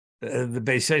the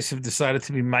Beis Yosef decided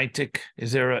to be Maitik?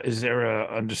 Is there a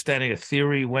understanding, a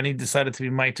theory, when he decided to be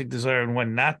Maitik the Zohar and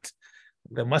when not?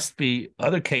 There must be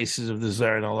other cases of the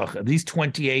Zohar and Halacha. These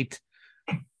 28,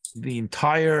 the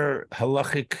entire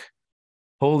halachic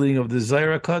holding of the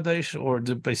Zohar Kadosh, or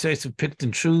the Beis Yosef picked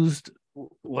and chose?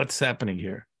 What's happening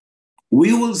here?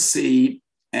 We will see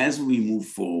as we move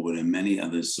forward in many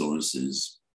other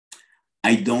sources.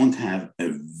 I don't have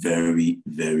a very,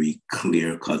 very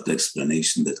clear-cut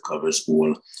explanation that covers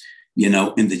all. In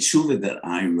the tshuva that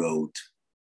I wrote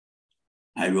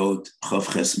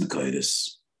Chav Ches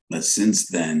Mekoros, but since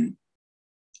then,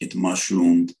 it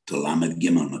mushroomed to Lamed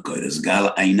Gimel Mekoros.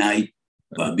 Gal Einai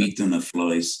V'abitu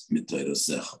Neflois Mitoros.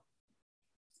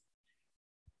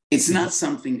 It's not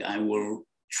something I will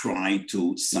try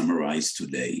to summarize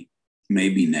today,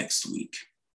 maybe next week.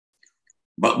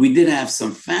 But we did have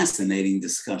some fascinating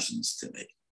discussions today.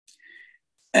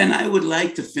 And I would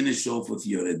like to finish off with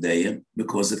Yoredeya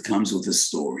because it comes with a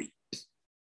story.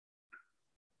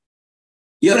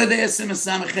 Yoredeya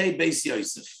Simisamachei Beis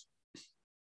Yosef.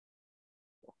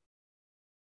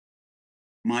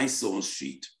 My source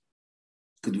sheet.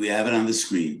 Could we have it on the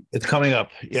screen? It's coming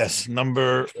up. Yes,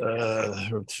 number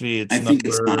I think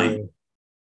it's 9.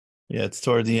 Yeah, it's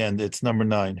toward the end. It's number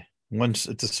 9. Once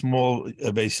it's a small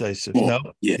Beis Yosef. Oh, no,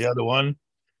 yeah. The other one.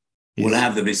 We'll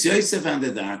have the Beis Yosef and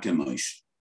the Darkei Moshe.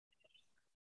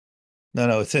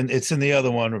 No, it's in the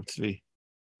other one, Tzvi.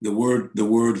 The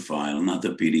word file, not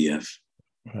the PDF.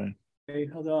 Right. Okay,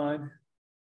 hold on.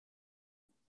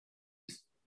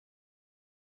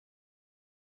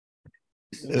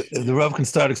 The Rav can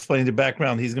start explaining the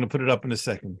background. He's going to put it up in a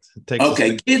second.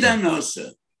 Okay.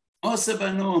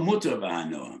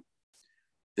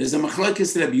 There's a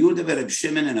machlokes Reb Yehuda and Reb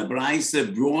Shimon and a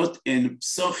Braisa brought in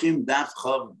Psochim Daf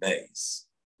Chav Beis.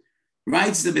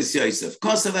 Writes the Beis Yosef,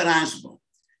 Kosav Rashbo.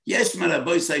 Yesh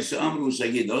meraboisai she'amru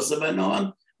shagid osa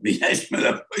banoam, v'yesh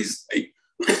meraboisai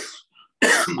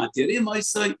matirim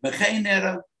oisai v'chein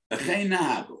nera v'chein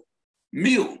nahago.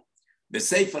 Miu,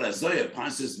 b'sefer hazoyer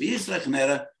parshas v'yishlech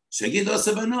nera שיגיד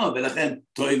עושה בנו, ולכן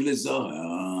טוב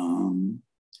לזוהר.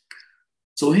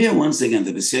 So here, once again,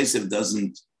 the Beis Yosef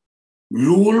doesn't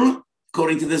rule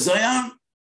according to the Zohar,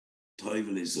 Tov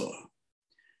Lizor.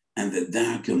 And the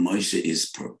darker Moshe is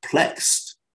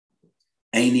perplexed.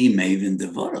 Eini Mevin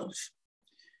Devorov.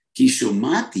 Ki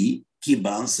Shumati ki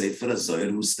Baal Sefer HaZohar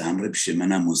hu stam Reb Shimon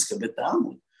HaMuska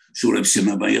beTalmud. Shu Reb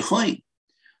Shimon bar Yochai.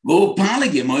 V'hu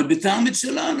paligim oi beTalmud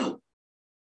shelanu.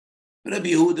 Reb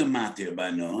Yehuda matir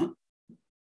bano.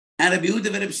 And Reb Yehuda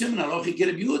v'Reb Shimon alochi ki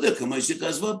Reb Yehuda k'mo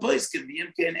shekazvo poiskim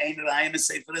v'yim ken ein rayim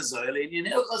Sefer HaZohar le'inyan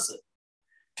hilchasa.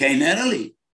 Kein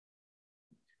erli.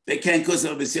 Ve'ken kos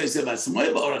Reb Yosef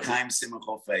atzmoi b'orach chaim simach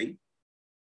chofei.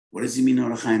 What does he mean,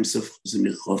 orach chaim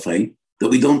simach chofei? That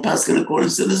we don't pass in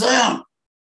accordance to the Zohar.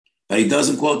 But he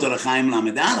doesn't quote orach chaim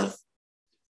lamed aleph,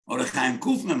 orach chaim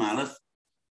kuf mem aleph.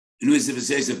 In which the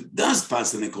Beis Yosef does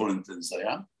pass in accordance to the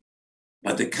Zohar.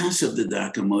 But the kash of the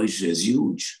darker Moshe is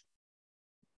huge.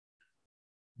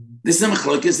 This is a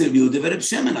machlokes Reb Yehuda v'Reb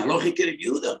Shimon. Alochi ki Reb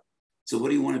Yehuda. So what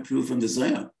do you want to prove from the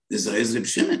Zohar? The Zohar is Reb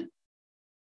Shimon.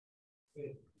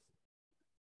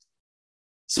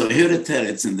 So here the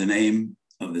teretz in the name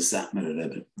of the Satmar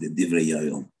Rebbe, the Divrei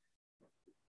Yoel.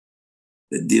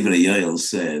 The Divrei Yoel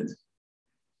said,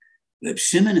 Reb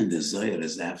Shimon in the Zohar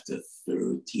is after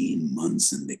 13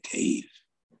 months in the cave.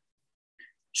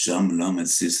 Sham Lamed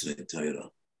Sisrei Torah.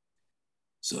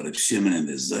 So Reb Shimon in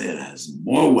the Zohar has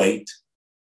more weight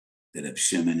than Reb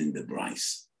Shimon in the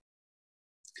Bryce.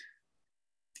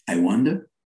 I wonder.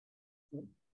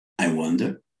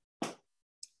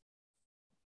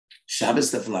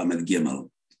 Shabbos Taf Lamed Gimel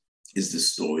is the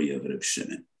story of Reb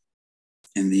Shimon.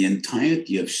 In the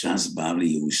entirety of Shas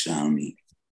Bavli Yerushalmi,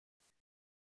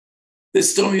 the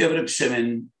story of Reb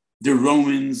Shimon, the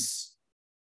Romans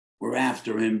were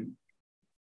after him.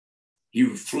 He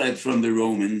fled from the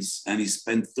Romans and he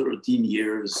spent 13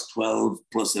 years, 12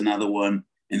 plus another one,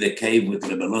 in the cave with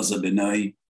Rebbe Elazar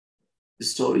Benoi. The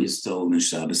story is told in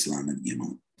Shabbos Lamed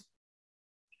Gimel.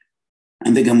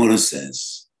 And the Gemara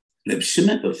says, Reb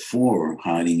Shimon, before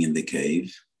hiding in the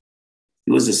cave,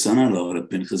 he was the son-in-law of Reb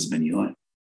Pinchas ben Yoel.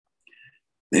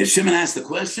 Reb Shimon asked the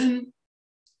question,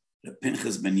 Reb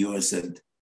Pinchas ben Yoel said,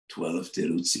 12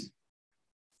 terutzim.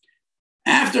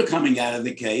 After coming out of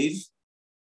the cave,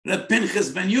 Reb Pinchas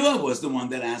ben Yoel was the one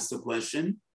that asked the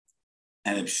question,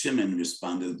 and Reb Shimon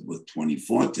responded with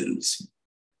 24 terutzim.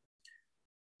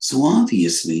 So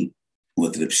obviously,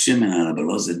 what Reb Shimon and Rebbe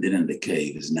Elazar did in the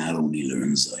cave is not only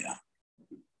learn Zohar.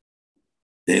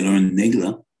 They learned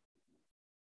Nigla,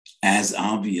 as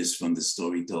obvious from the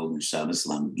story told in Shabbos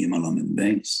Lamed Gimel and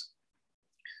Beis.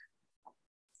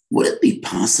 Would it be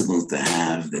possible to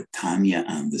have the Tanya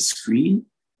on the screen?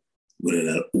 Would it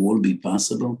at all be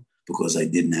possible? Because I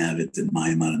didn't have it in my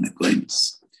Maimon and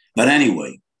Mekoimus. But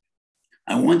anyway,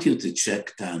 I want you to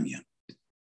check Tanya.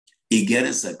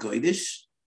 Igeres HaKodesh,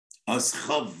 As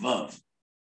Chavav,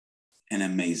 an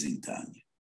amazing Tanya.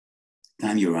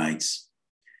 Tanya writes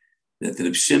that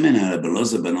Reb Shimon and Rebbe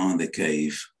Elazar ben in the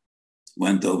cave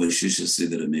went over Shisha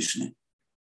Sidra Mishnah.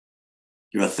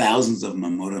 There are thousands of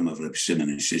Mamorim of Reb Shimon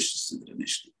and Shisha Sidra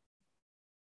Mishnah.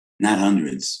 Not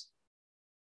hundreds.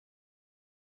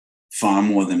 Far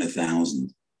more than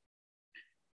 1,000.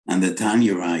 And the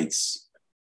Tanya writes,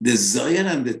 the Zohar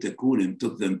and the Tekurim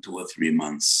took them 2 or 3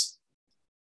 months.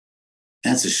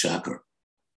 That's a shocker.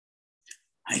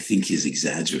 I think he's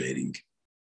exaggerating.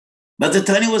 But the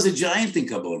Tanya was a giant in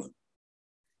Kabbalah.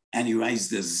 And he writes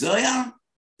the Zohar,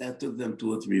 that took them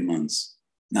 2 or 3 months,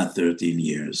 not 13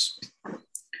 years.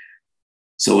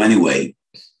 So anyway,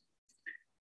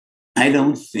 I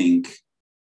don't think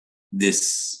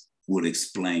this would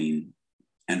explain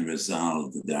and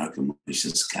resolve the darker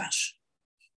Moshe's kash.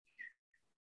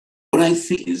 What I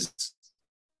think is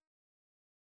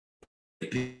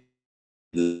the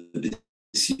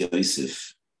Beis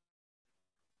Yosef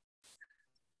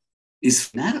is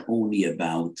not only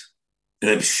about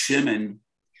Reb Shimon,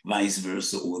 vice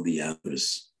versa, or the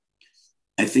others.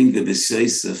 I think the Beis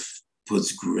Yosef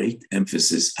puts great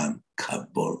emphasis on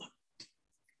Kabbalah.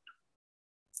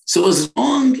 So as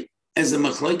long as a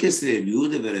machlokes Reb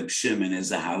Yehuda and Reb Shimon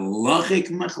is a halachic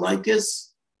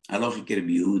machlokes, halachic Reb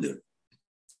Yehuda.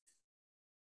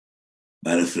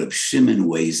 But if Reb Shimon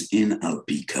weighs in al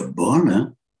pi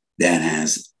Kabbalah, that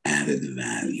has added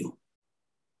value.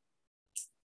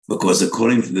 Because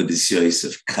according to the Beis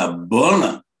Yosef,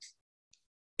 Kabbalah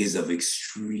is of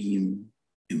extreme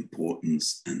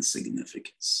importance and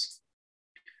significance.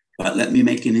 But let me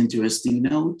make an interesting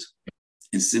note.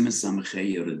 In Siman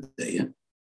Samachei Yeredeya,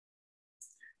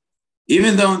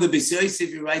 even though in the Beis Yosef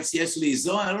he writes Yesh li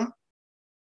Zohar,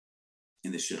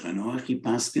 In the Shulchan Aruch, he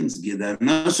paskins Gida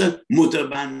Nosha Mutar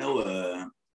Banoa,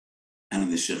 and in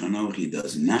the Shulchan Aruch, he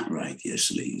does not write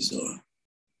Yesh Le'izor.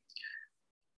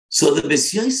 So the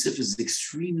Beis Yosef is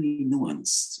extremely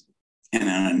nuanced, and in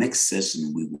our next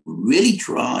session, we will really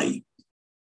try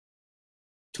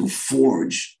to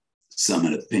forge some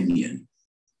opinion.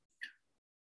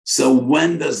 So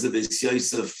when does the Beis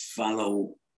Yosef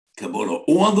follow Kabbalah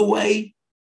all the way?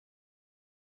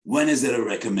 When is it a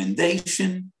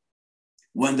recommendation?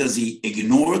 When does he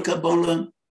ignore Kabbalah?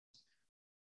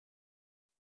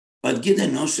 But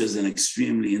Gida Nosha is an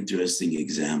extremely interesting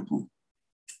example.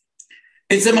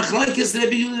 It's a machlokes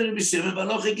Rebbe Yehuda, Rebbe Shimon,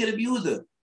 Halacha Rebbe Yehuda.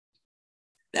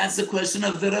 That's the question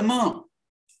of the Ramah.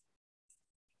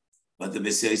 But the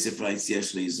Beis Yosef writes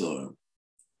Yesh Le'izor.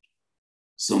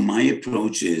 So my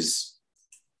approach is,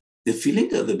 the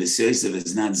feeling of the Beis Yosef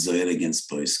is not Zohar against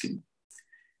Poskim.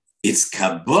 It's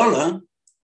Kabbalah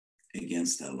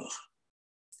against Halacha.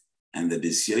 And the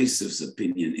Beis Yosef's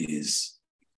opinion is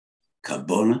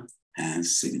Kabbalah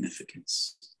has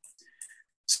significance.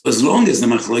 So as long as the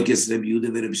machlokes Rebbe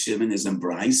Yehuda Rebbe Shimon is in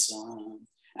Brisa,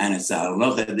 and it's a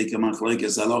Halacha dika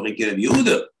machlokes Halacha Rebbe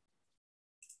Yehuda,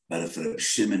 but if Rebbe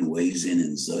Shimon weighs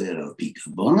in Zohar al pi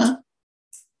Kabbalah,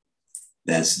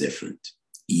 that's different.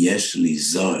 Yesh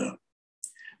Le'izor.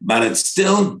 But it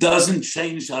still doesn't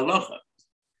change Halacha.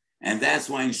 And that's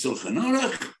why in Shulchan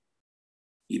Aruch,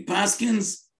 he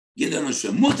paskins, Gida Nosha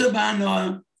Mutar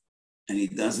Banoa, and he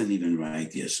doesn't even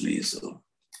write Yesh Le'izor.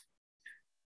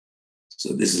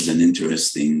 So this is an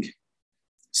interesting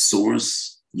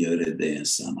source, Yoredei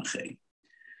Samachei.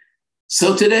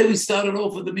 So today we started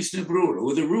off with the Mishnah Berurah,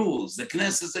 with the rules, the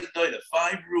Knesset Zekdoida,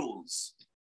 5 rules.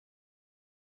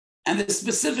 And the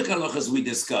specific halachas we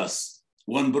discussed,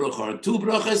 1 bracha or 2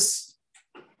 brachas,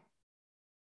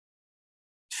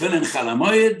 Tefillin Chol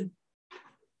HaMoed,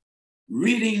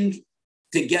 reading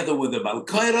together with the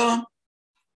Balkaira,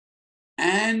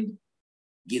 and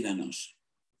Gida Nosha.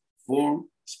 4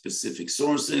 specific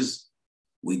sources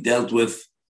we dealt with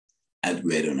at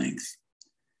greater length.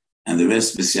 And the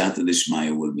rest, B'siyata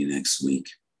D'Shmaya, will be next week.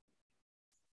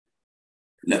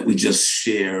 Let me just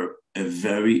share a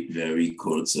very, very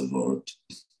kurz word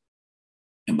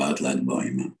about Lag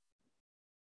B'Omer.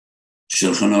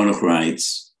 Shulchan Aruch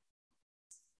writes,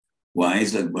 why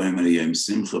is Lag B'Omer Yom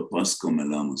Simcha Pasko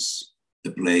Melamos?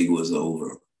 The plague was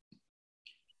over.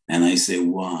 And I say,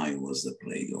 why was the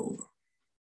plague over?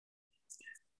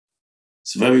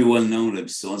 It's very well known that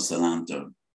B'Sor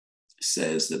Salanter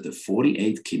says that the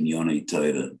 48 Kinyonei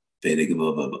Torah, Perek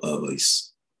Vav of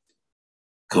Weiss,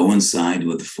 coincide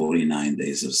with the 49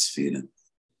 days of Sfira.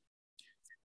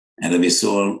 And Rabbi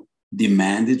Saul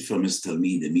demanded from his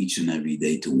Talmidim each and every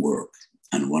day to work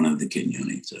on one of the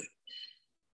Kinyonei Torah.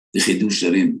 The Chidush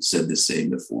Harim said the same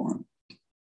before him.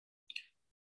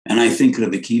 And I think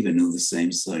Rabbi Kiva knew the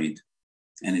same side,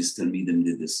 and his Talmidim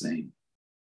did the same.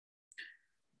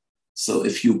 So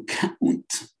if you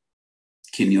count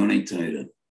Kinyonei Torah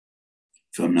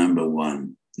from number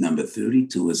 1, number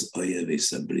 32 is Oyev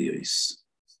Esabriyos.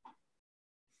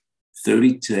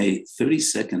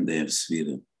 32nd day of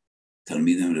Sfira,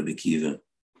 Talmidim Rabbi Kiva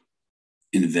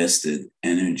invested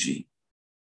energy,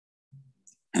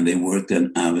 and they worked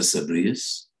on Avos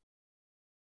Abriyos.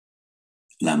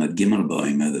 Lamed Gimel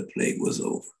B'Omer, the plague was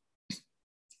over.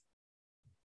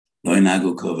 Lo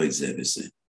inagu kovod zeh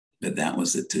b'zeh, but that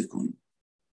was the tikkun.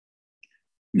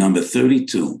 Number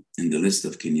 32 in the list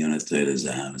of Kinyonei Torah is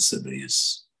Avos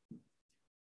Abriyos.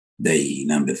 Day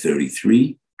number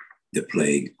 33, the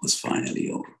plague was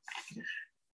finally over.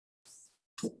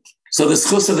 So the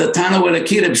schus of the Tana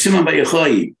Welaki Reb Shimon Bar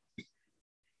Yochai,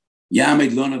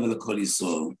 Yamed Lona V'Lekol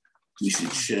Yisrael, we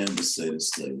should share the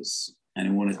Seiros. And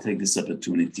I want to take this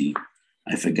opportunity.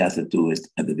 I forgot to do it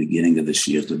at the beginning of the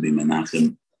Shir to be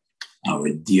Menachem, our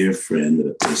dear friend,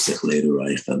 the Pesach later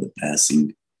Reich, the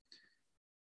passing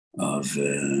of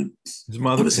his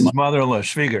mother-in-law,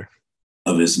 Schwieger.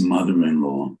 Of his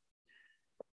mother-in-law.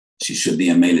 She should be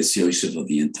a Meles Yosef of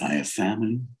the entire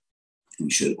family. We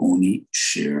should only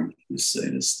share the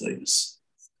Seiros.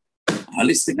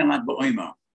 Halistik Lag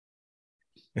B'Omer.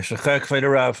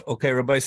 Okay, Rabbi.